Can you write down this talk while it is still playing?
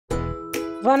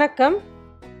வணக்கம்,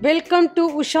 welcome to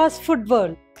Usha's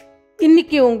Foodworld.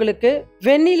 இன்னைக்கு உங்களுக்கு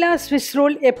வெண்ணிலா ஸ்விஸ்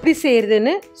ரோல் எப்படி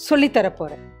செய்யறதுன்னு சொல்லித்தர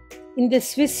போகிறேன். இந்த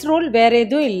ஸ்விஸ் ரோல் வேற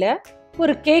எதுவும் இல்லை,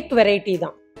 ஒரு கேக் வெரைட்டி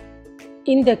தான்.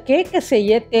 இந்த கேக்கை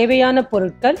செய்ய தேவையான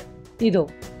பொருட்கள் இதோ.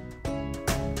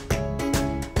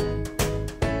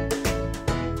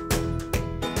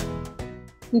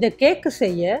 இந்த கேக்கு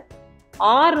செய்ய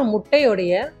 6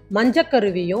 முட்டையோடைய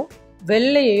மஞ்சக்கருவியும்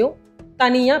வெள்ளையையும்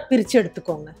தனியாக பிரித்து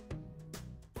எடுத்துக்கோங்க.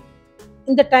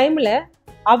 இந்த டைமில்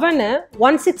அவனை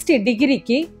 160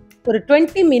 டிகிரிக்கு ஒரு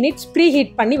 20 மினிட்ஸ் ப்ரீ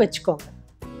ஹீட் பண்ணி வச்சுக்கோங்க.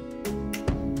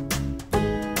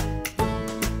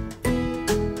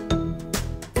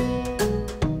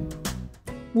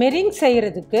 மெரிங்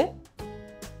செய்கிறதுக்கு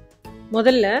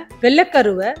முதல்ல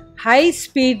வெள்ளைக்கருவை ஹை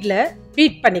ஸ்பீடில்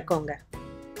பீட் பண்ணிக்கோங்க.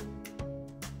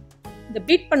 இந்த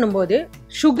பீட் பண்ணும்போது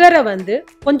சுகரை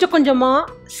கொஞ்சம் கொஞ்சமாக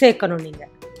சேர்க்கணும்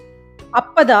நீங்கள்.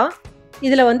 அப்போ தான்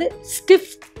இதில் ஸ்டிஃப்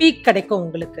பீக் கிடைக்கும்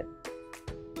உங்களுக்கு.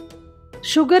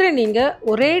 சுகரை நீங்கள்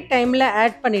ஒரே டைமில்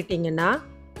ஆட் பண்ணிட்டீங்கன்னா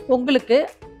உங்களுக்கு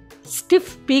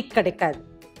ஸ்டிஃப் பீக் கிடைக்காது.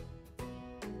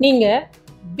 நீங்கள்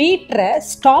பீட்டரை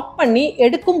ஸ்டாப் பண்ணி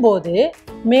எடுக்கும்போது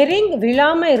மெரிங்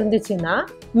விழாமல் இருந்துச்சுன்னா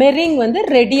மெரிங்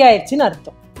ரெடி ஆயிடுச்சுன்னு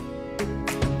அர்த்தம்.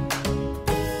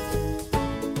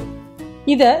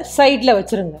 இதை சைடில்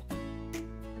வச்சுருங்க.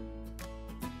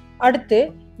 அடுத்து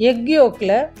எக்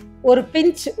யோக்கில் ஒரு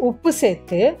பிஞ்ச் உப்பு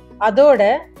சேர்த்து அதோட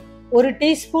 1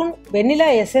 டீஸ்பூன் வெனிலா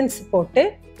எசன்ஸ் போட்டு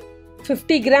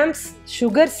 50 கிராம்ஸ்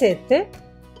சுகர் சேர்த்து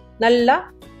நல்லா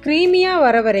க்ரீமியாக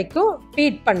வர வரைக்கும்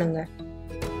பீட் பண்ணுங்க.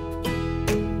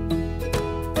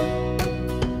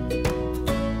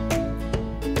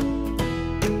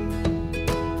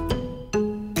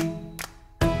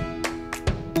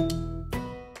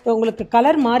 உங்களுக்கு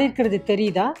கலர் மாறி இருக்கிறது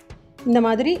தெரியுதா? இந்த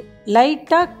மாதிரி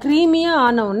லைட்டாக க்ரீமியாக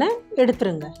ஆனவுடனே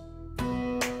எடுத்துருங்க.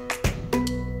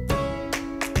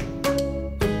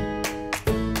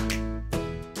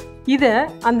 இதை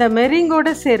அந்த மெரிங்கோட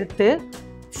சேர்த்து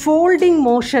ஃபோல்டிங்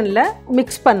மோஷனில்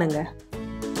மிக்ஸ் பண்ணுங்க.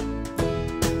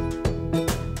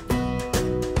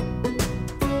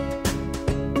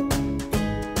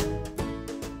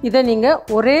 இதை நீங்கள்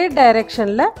ஒரே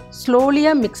டைரெக்ஷனில்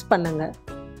ஸ்லோலியாக மிக்ஸ் பண்ணுங்க,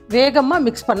 வேகமாக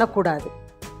மிக்ஸ் பண்ணக்கூடாது.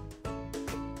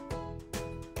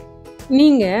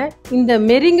 நீங்கள் இந்த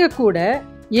மெரிங்கை கூட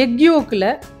எக்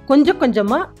யோக்கில் கொஞ்சம்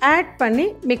கொஞ்சமாக ஆட் பண்ணி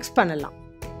மிக்ஸ் பண்ணலாம்.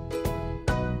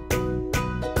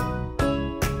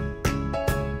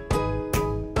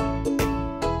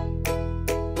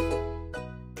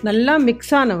 நல்லா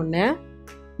மிக்ஸ் ஆனவுடனே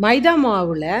மைதா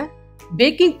மாவில்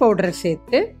பேக்கிங் பவுடரை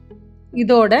சேர்த்து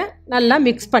இதோட நல்லா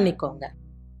மிக்ஸ் பண்ணிக்கோங்க.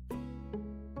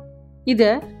 இதை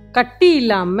கட்டி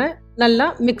இல்லாமல் நல்லா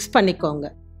மிக்ஸ் பண்ணிக்கோங்க.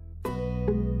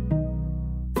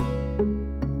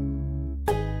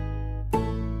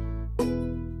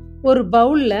 ஒரு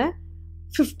பவுலில்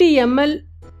 50 ml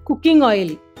குக்கிங்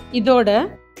ஆயில் இதோட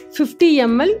 50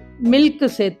 ml மில்க்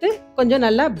சேர்த்து கொஞ்சம்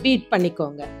நல்லா பீட்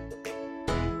பண்ணிக்கோங்க.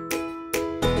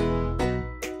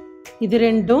 இது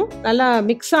ரெண்டும் நல்லா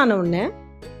மிக்ஸ் ஆன உடனே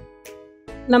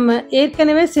நம்ம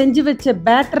ஏற்கனவே செஞ்சு வச்ச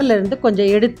பேட்டர்ல இருந்து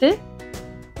கொஞ்சம் எடுத்து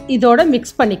இதோட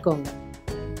மிக்ஸ் பண்ணிக்கோங்க.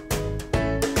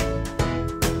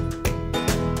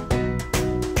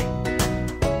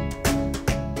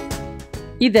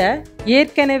 இதை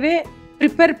ஏற்கனவே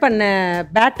ப்ரிப்பேர் பண்ண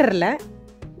பேட்டரில்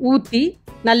ஊற்றி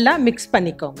நல்லா மிக்ஸ்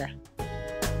பண்ணிக்கோங்க.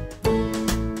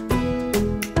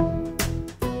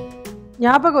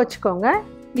 ஞாபகம் வச்சுக்கோங்க,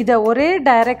 இதை ஒரே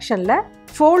டைரெக்ஷனில்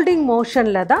ஃபோல்டிங்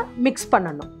மோஷனில் தான் மிக்ஸ்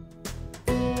பண்ணணும்.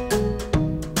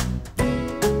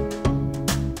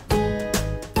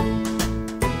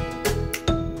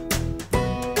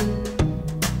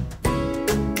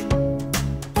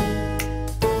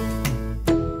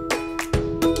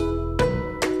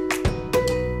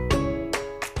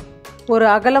 ஒரு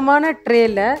அகலமான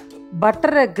ட்ரேல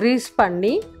பட்டரை கிரீஸ்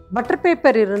பண்ணி பட்டர்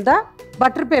பேப்பர் இருந்தால்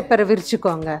பட்டர் பேப்பரை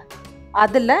விரிச்சுக்கோங்க.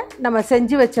 அதில் நம்ம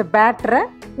செஞ்சு வச்ச பேட்டரை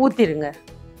ஊற்றிடுங்க.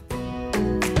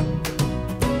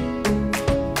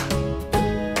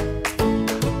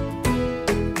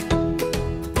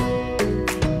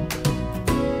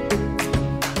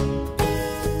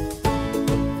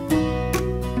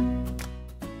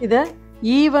 இதை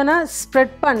ஈவனாக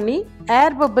ஸ்ப்ரெட் பண்ணி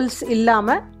ஏர் பபிள்ஸ்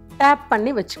இல்லாமல் டேப்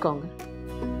பண்ணி வச்சுக்கோங்க.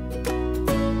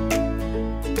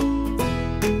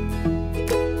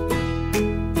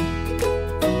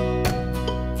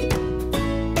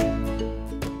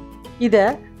 இதை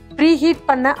ப்ரீஹீட்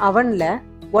பண்ண அவனில்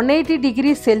 180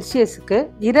 டிகிரி செல்சியஸுக்கு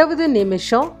 20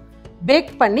 நிமிஷம்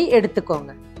பேக் பண்ணி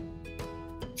எடுத்துக்கோங்க.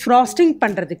 ஃப்ராஸ்டிங்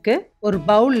பண்ணுறதுக்கு ஒரு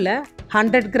பவுலில்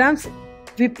 100 கிராம்ஸ்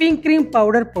விப்பிங் க்ரீம்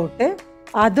பவுடர் போட்டு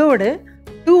அதோடு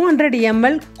 200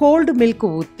 ml கோல்டு மில்க்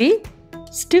ஊற்றி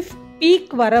ஸ்டிஃப்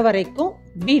பீக் வர வரைக்கும்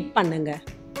பீட் பண்ணுங்க.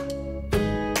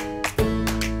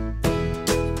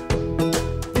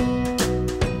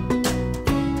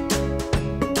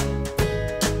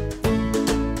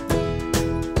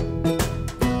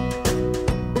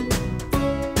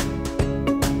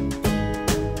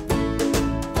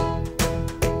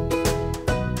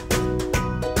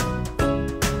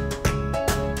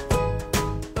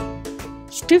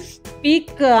 ஸ்டிஃப்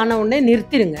பீக் ஆன உடனே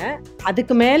நிறுத்திடுங்க.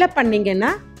 அதுக்கு மேலே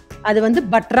பண்ணிங்கன்னா அது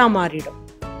பட்டரா மாறிடும்.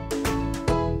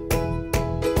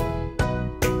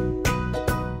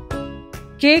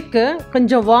 கேக்கு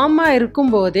கொஞ்சம் வார்மாக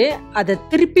இருக்கும்போதே அதை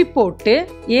திருப்பி போட்டு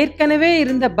ஏற்கனவே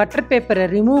இருந்த பட்டர் பேப்பரை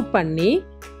ரிமூவ் பண்ணி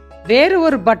வேறு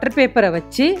ஒரு பட்டர் பேப்பரை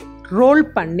வச்சு ரோல்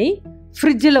பண்ணி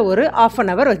ஃப்ரிட்ஜில் ஒரு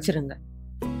 1/2 hour வச்சுருங்க.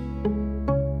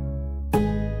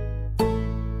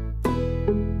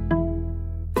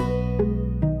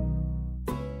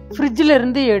 ஃப்ரிட்ஜில்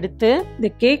இருந்து எடுத்து இந்த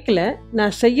கேக்கில்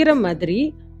நான் செய்கிற மாதிரி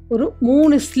ஒரு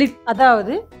 3 ஸ்லிட்,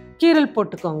 அதாவது கீரல்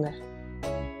போட்டுக்கோங்க.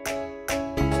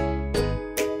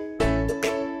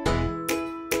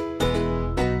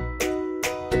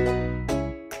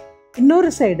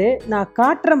 இன்னொரு சைடு நான்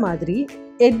காட்டுற மாதிரி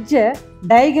எட்ஜை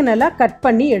டயகனலாக கட்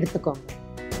பண்ணி எடுத்துக்கோங்க.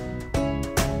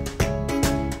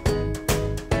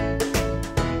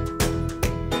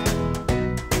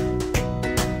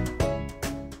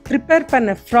 ப்ரிப்பேர்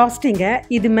பண்ண ஃப்ராஸ்டிங்கை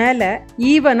இது மேலே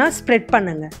ஈவனாக ஸ்ப்ரெட்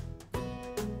பண்ணுங்க.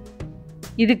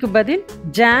 இதுக்கு பதில்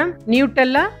ஜாம்,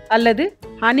 நியூட்டெல்லா அல்லது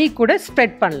ஹனி கூட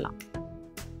ஸ்ப்ரெட் பண்ணலாம்.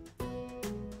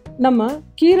 நம்ம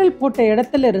கீரல் போட்ட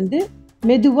இடத்துல இருந்து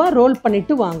மெதுவாக ரோல்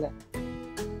பண்ணிட்டு வாங்க.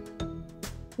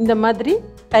 இந்த மாதிரி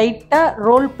டைட்டாக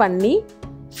ரோல் பண்ணி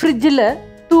ஃப்ரிட்ஜில்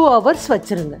 2 hours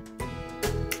வச்சுருங்க.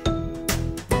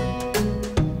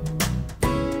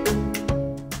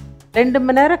 ரெண்டு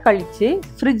மணி நேரம் கழித்து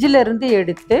ஃப்ரிட்ஜில் இருந்து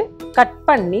எடுத்து கட்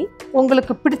பண்ணி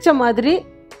உங்களுக்கு பிடிச்ச மாதிரி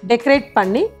டெக்கரேட்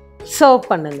பண்ணி சர்வ்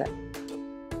பண்ணுங்க.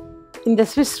 இந்த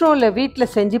ஸ்விஸ் ரோலை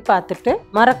வீட்டில் செஞ்சு பார்த்துட்டு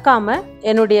மறக்காமல்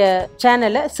என்னுடைய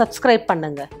சேனலை சப்ஸ்கிரைப்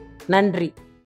பண்ணுங்க. நன்றி.